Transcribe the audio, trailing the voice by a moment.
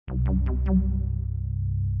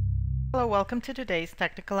Hello, welcome to today's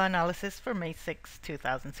technical analysis for May 6,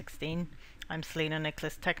 2016. I'm Selena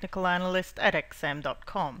Nicholas, technical analyst at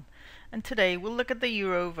xm.com, and today we'll look at the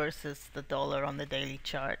euro versus the dollar on the daily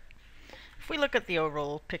chart. If we look at the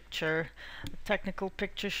overall picture, the technical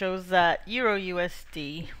picture shows that euro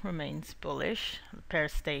USD remains bullish. The pair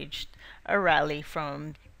staged a rally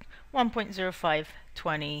from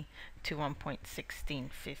 1.0520 to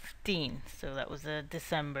 1.1615, so that was a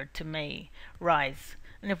December to May rise.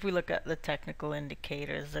 And if we look at the technical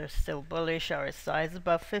indicators, they're still bullish. RSI is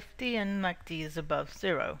above 50 and MACD is above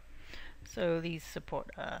 0. So these support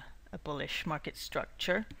a bullish market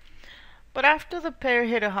structure. But after the pair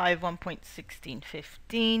hit a high of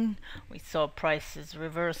 1.1615, we saw prices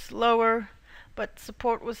reverse lower, but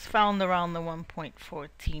support was found around the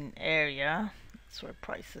 1.14 area. That's where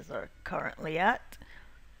prices are currently at.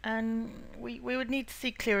 And we would need to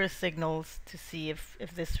see clearer signals to see if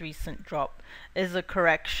this recent drop is a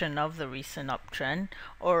correction of the recent uptrend,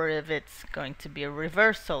 or if it's going to be a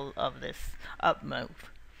reversal of this up move.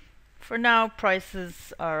 For now,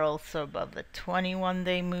 prices are also above the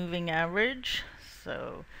 21-day moving average,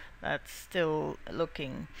 so that's still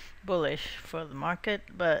looking bullish for the market,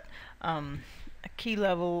 but a key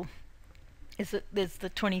level is the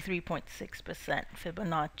 23.6%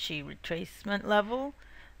 Fibonacci retracement level.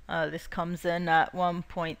 This comes in at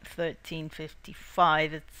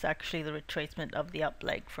 1.1355. It's actually the retracement of the up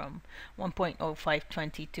leg from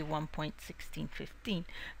 1.0520 to 1.1615.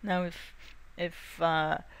 Now, if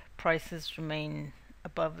prices remain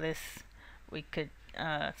above this, we could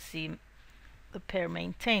see the pair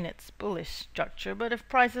maintain its bullish structure. But if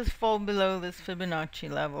prices fall below this Fibonacci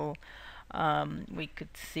level, we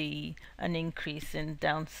could see an increase in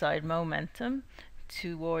downside momentum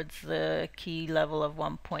towards the key level of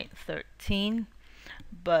 1.13.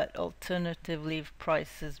 But alternatively, if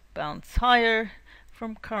prices bounce higher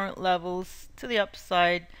from current levels to the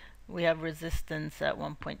upside, we have resistance at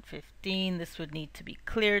 1.15. This would need to be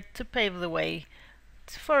cleared to pave the way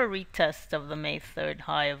for a retest of the May 3rd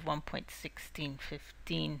high of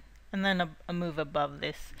 1.1615. And then a move above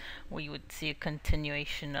this, we would see a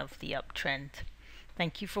continuation of the uptrend.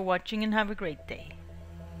 Thank you for watching and have a great day.